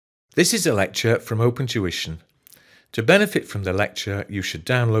This is a lecture from OpenTuition. To benefit from the lecture, you should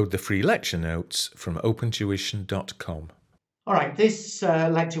download the free lecture notes from opentuition.com. All right, this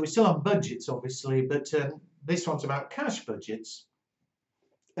lecture, we're still on budgets, obviously, but this one's about cash budgets.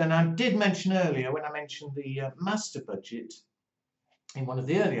 And I did mention earlier, when I mentioned the master budget in one of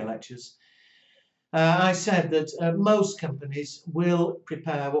the earlier lectures, I said that most companies will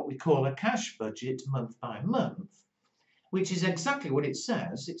prepare what we call a cash budget month by month, which is exactly what it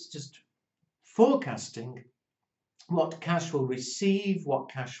says. It's just forecasting what cash we'll receive,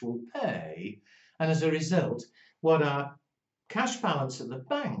 what cash we'll pay, and as a result, what our cash balance at the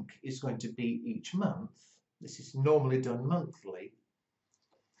bank is going to be each month. This is normally done monthly.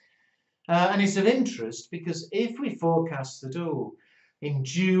 And it's of interest because if we forecast that, in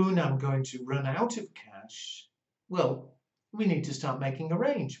June I'm going to run out of cash, well, we need to start making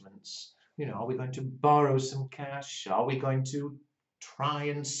arrangements. You know, are we going to borrow some cash? Are we going to try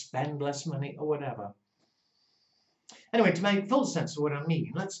and spend less money or whatever? Anyway, to make full sense of what I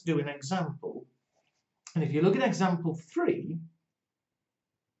mean, let's do an example. And if you look at example 3,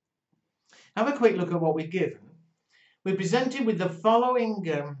 have a quick look at what we're given. We're presented with the following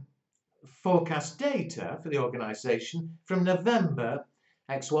forecast data for the organisation from November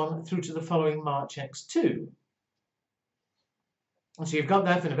X1 through to the following March X2. And so you've got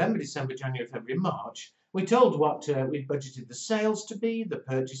there for November, December, January, February, March. We're told what we've budgeted the sales to be, the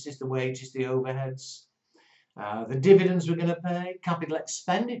purchases, the wages, the overheads, the dividends we're going to pay, capital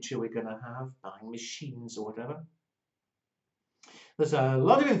expenditure we're going to have, buying machines or whatever. There's a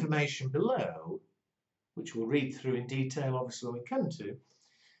lot of information below, which we'll read through in detail, obviously, when we come to.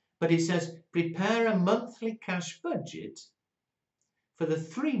 But it says, prepare a monthly cash budget for the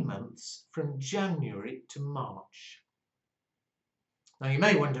 3 months from January to March. Now, you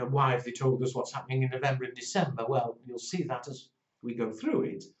may wonder, why have they told us what's happening in November and December? Well, you'll see that as we go through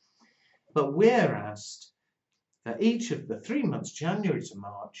it. But we're asked for each of the 3 months, January to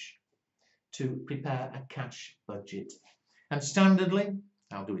March, to prepare a cash budget. And standardly,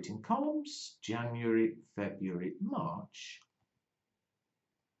 I'll do it in columns, January, February, March.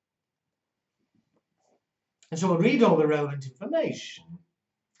 And so we'll read all the relevant information.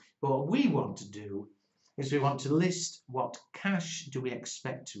 But what we want to do is we want to list what cash do we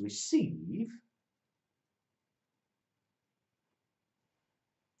expect to receive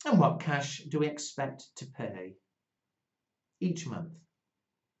and what cash do we expect to pay each month.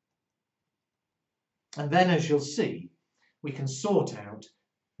 And then, as you'll see, we can sort out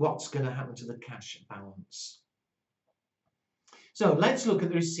what's going to happen to the cash balance. So let's look at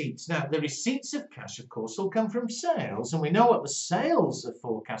the receipts. Now, the receipts of cash, of course, will come from sales, and we know what the sales are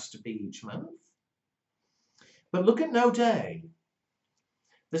forecast to be each month. But look at note A.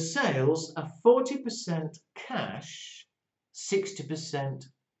 The sales are 40% cash, 60%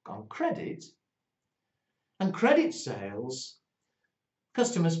 on credit, and credit sales,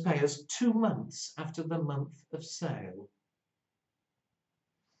 customers pay us 2 months after the month of sale.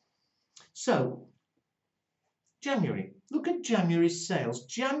 So, January. Look at January's sales.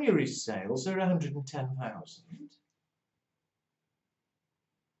 January's sales are 110,000.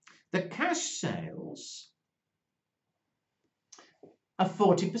 The cash sales are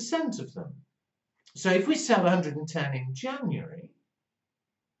 40% of them. So if we sell 110 in January,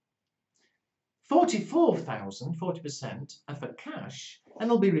 44,000, 40%, are for cash and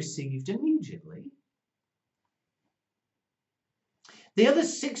will be received immediately. The other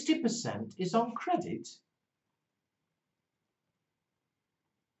 60% is on credit.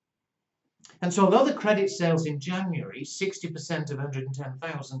 And so although the credit sales in January, 60% of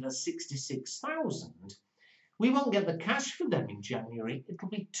 110,000 are 66,000, we won't get the cash for them in January. It'll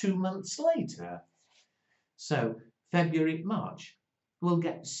be 2 months later. So February, March, we'll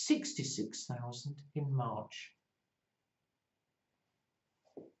get 66,000 in March.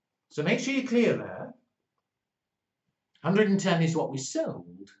 So make sure you're clear there. 110 is what we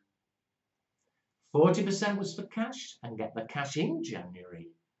sold. 40% was for cash and get the cash in January.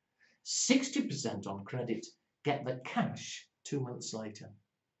 60% on credit, get the cash 2 months later.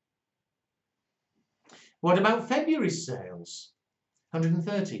 What about February sales?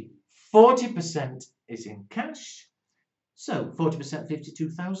 130. 40% is in cash. So 40%,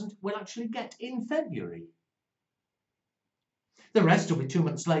 52,000, we'll actually get in February. The rest will be 2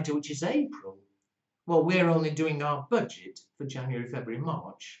 months later, which is April. Well, we're only doing our budget for January, February,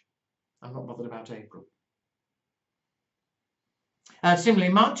 March. I'm not bothered about April.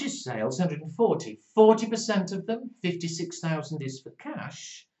 Similarly, March's sales, 140. 40% of them, 56,000, is for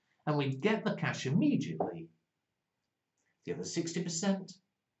cash, and we get the cash immediately. The other 60%,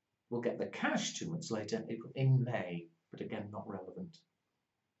 we'll get the cash 2 months later in May, but again, not relevant.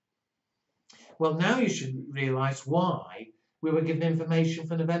 Well, now you should realise why we were given information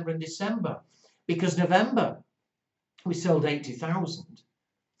for November and December. Because November, we sold 80,000.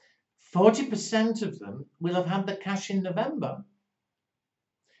 40% of them will have had the cash in November.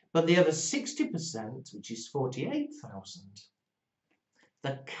 But the other 60%, which is 48,000,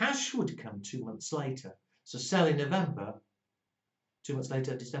 the cash would come 2 months later. So sell in November, 2 months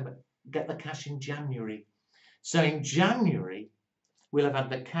later, December, get the cash in January. So in January, we'll have had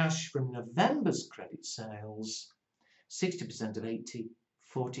the cash from November's credit sales, 60% of 80,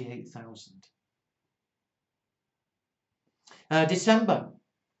 48,000. December,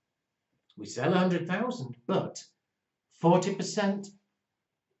 we sell 100,000, but 40%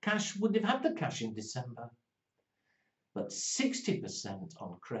 cash would have had the cash in December, but 60%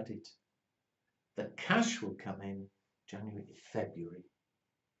 on credit. The cash will come in January, February.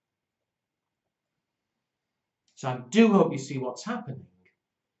 So I do hope you see what's happening.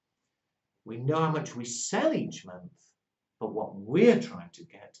 We know how much we sell each month, but what we're trying to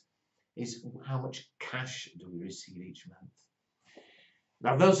get is how much cash do we receive each month.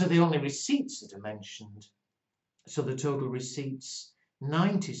 Now, those are the only receipts that are mentioned. So the total receipts,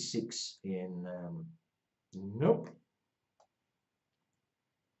 96 in, nope,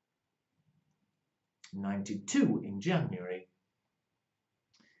 92 in January,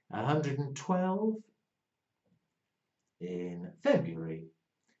 112 in February,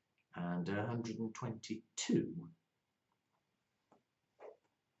 and 122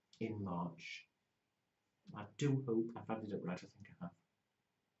 in March. I do hope I've added it right, I think I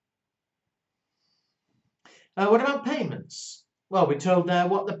have. What about payments? Well, we're told there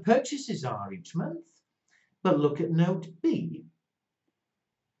what the purchases are each month, but look at note B.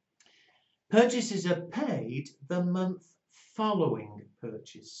 Purchases are paid the month following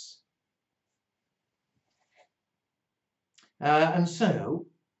purchase. And so,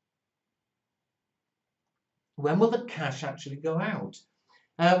 when will the cash actually go out?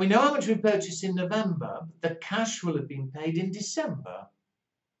 We know how much we purchased in November. The cash will have been paid in December.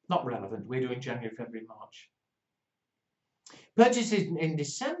 Not relevant. We're doing January, February, March. Purchases in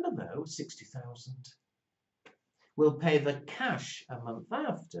December, though, 60,000. We'll pay the cash a month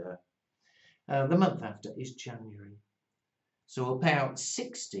after. The month after is January. So we'll pay out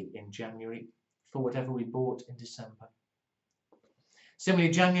 60 in January for whatever we bought in December.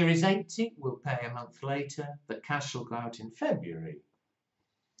 Similarly, January is 80. We'll pay a month later. The cash will go out in February.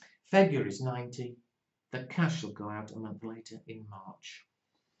 February is 90. The cash will go out a month later in March.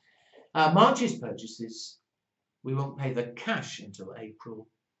 March's purchases, we won't pay the cash until April.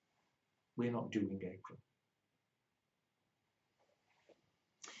 We're not doing April.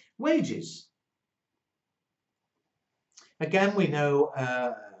 Wages. Again, we know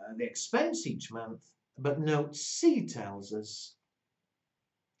the expense each month, but note C tells us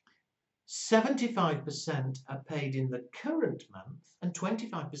 75% are paid in the current month and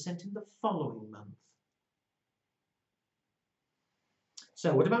 25% in the following month.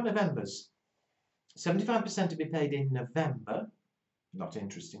 So what about November's? 75% to be paid in November, not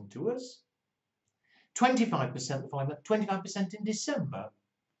interesting to us. 25% the following month, 25% in December,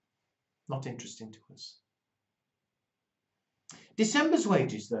 not interesting to us. December's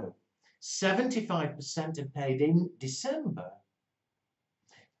wages, though, 75% are paid in December.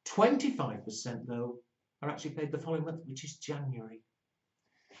 25%, though, are actually paid the following month, which is January.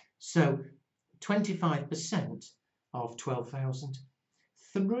 So 25% of 12,000,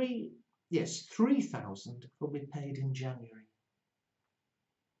 3,000 will be paid in January.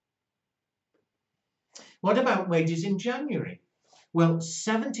 What about wages in January? Well,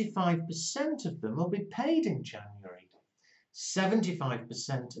 75% of them will be paid in January.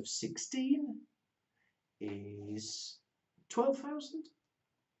 75% of 16 is 12,000.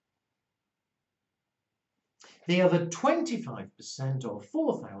 The other 25%, or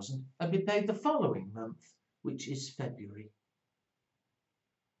 4,000, will be paid the following month, which is February.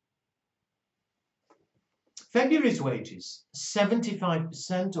 February's wages,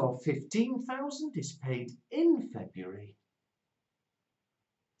 75% or 15,000 is paid in February.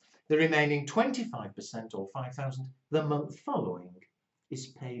 The remaining 25% or 5,000 the month following is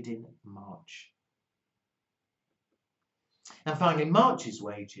paid in March. And finally, March's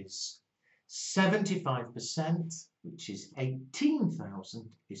wages, 75%, which is 18,000,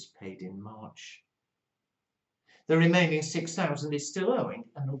 is paid in March. The remaining 6,000 is still owing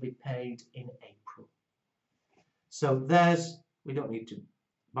and will be paid in April. So there's, we don't need to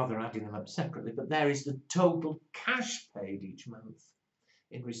bother adding them up separately, but there is the total cash paid each month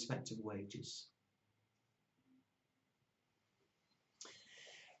in respect of wages.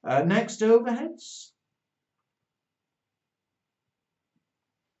 Next, overheads.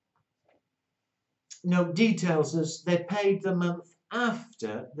 Note D tells us they're paid the month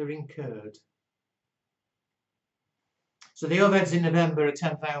after they're incurred. So the overheads in November are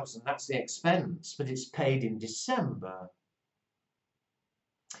 10,000, that's the expense, but it's paid in December.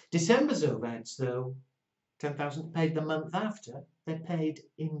 December's overheads, though, 10,000 paid the month after, they're paid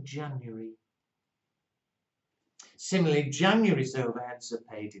in January. Similarly, January's overheads are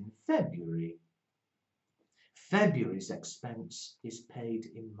paid in February. February's expense is paid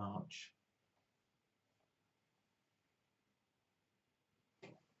in March.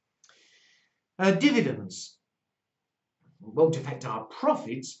 Dividends won't affect our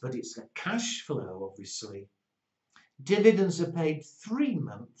profits, but it's a cash flow, obviously. Dividends are paid 3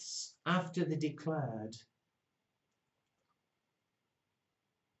 months after they're declared.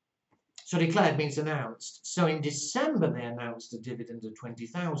 So declared means announced. So in December they announced a dividend of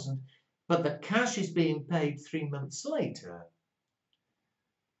 20,000, but the cash is being paid 3 months later.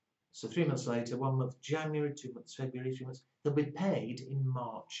 So 3 months later, 1 month January, 2 months February, 3 months, they'll be paid in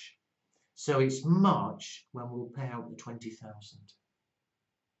March. So it's March when we'll pay out the 20,000.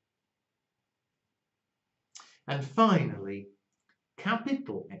 And finally,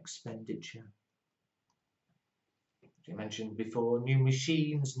 capital expenditure. As I mentioned before, new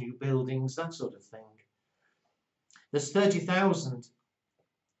machines, new buildings, that sort of thing. There's 30,000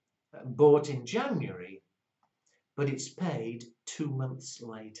 bought in January, but it's paid 2 months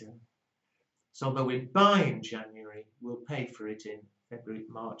later. So although we buy in January, we'll pay for it in February,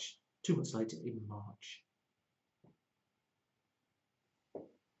 March, 2 months later in March.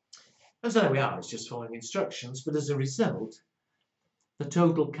 And so there we are, it's just following instructions, but as a result, the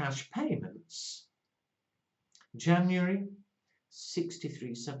total cash payments, January,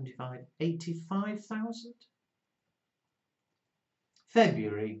 63.75, 85,000.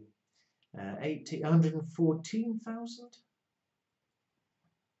 February, 114,000.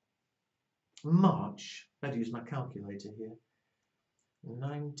 March, better use my calculator here,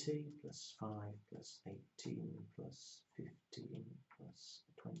 90 plus 5 plus 18 plus 15 plus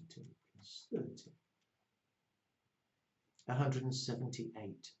 20 plus 30.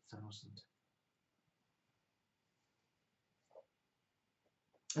 178,000.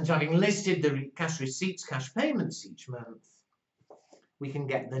 And so having listed the cash receipts, cash payments each month, we can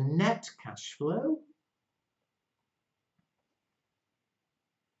get the net cash flow.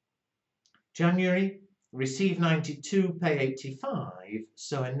 January, receive 92, pay 85,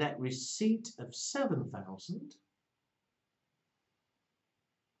 so a net receipt of 7,000.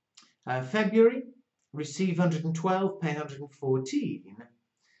 February, receive 112, pay 114,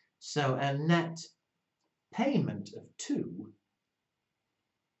 so a net payment of 2.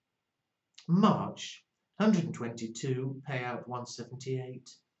 March, 122, pay out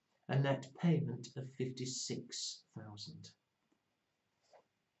 178, a net payment of 56,000.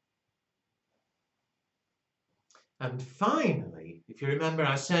 And finally, if you remember,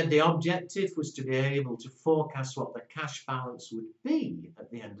 I said the objective was to be able to forecast what the cash balance would be at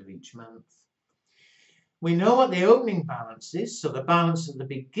the end of each month. We know what the opening balance is, so the balance at the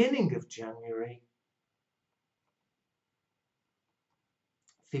beginning of January,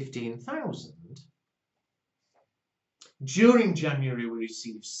 15,000. During January we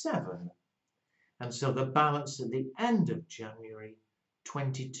received 7, and so the balance at the end of January,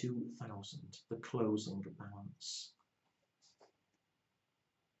 22,000, the closing balance.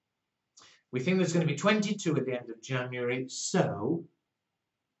 We think there's going to be 22 at the end of January, so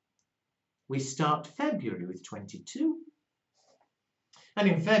we start February with 22, and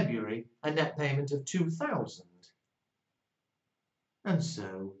in February a net payment of 2,000, and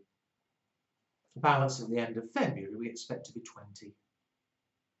so the balance at the end of February we expect to be 20.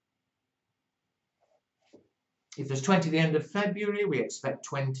 If there's 20 at the end of February, we expect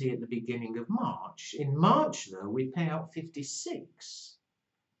 20 at the beginning of March. In March, though, we pay out 56.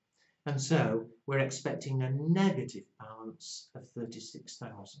 And so we're expecting a negative balance of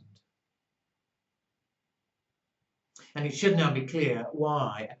 36,000. And it should now be clear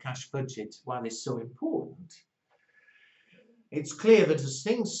why a cash budget, why this is so important. It's clear that as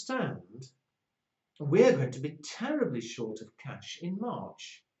things stand, we're going to be terribly short of cash in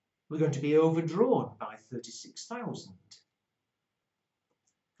March. We're going to be overdrawn by 36,000.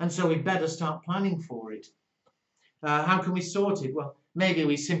 And so we'd better start planning for it. How can we sort it? Well, maybe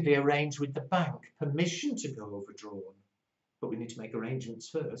we simply arrange with the bank permission to go overdrawn, but we need to make arrangements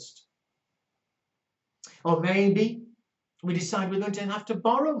first. Or maybe we decide we're going to have to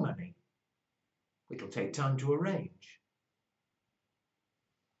borrow money. It'll take time to arrange.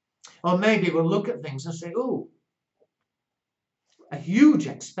 Or maybe we'll look at things and say, oh, a huge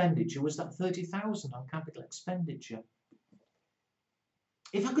expenditure was that 30,000 on capital expenditure.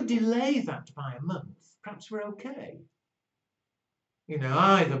 If I could delay that by a month, perhaps we're okay. You know,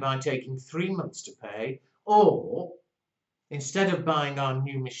 either by taking 3 months to pay, or instead of buying our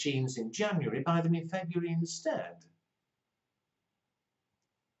new machines in January, buy them in February instead.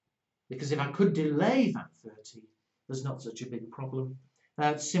 Because if I could delay that 30, there's not such a big problem.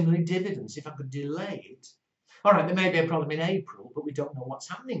 Similarly, dividends, if I could delay it. All right, there may be a problem in April, but we don't know what's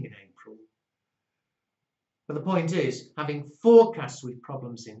happening in April. But the point is, having forecasts with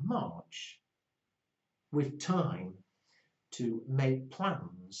problems in March, with time to make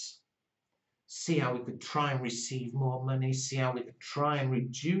plans, see how we could try and receive more money, see how we could try and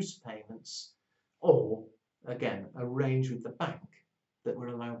reduce payments, or, again, arrange with the bank that we're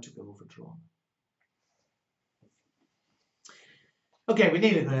allowed to go overdrawn. Okay, we're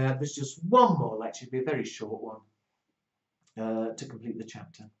nearly there. There's just one more lecture, it'll be a very short one, to complete the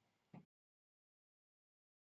chapter.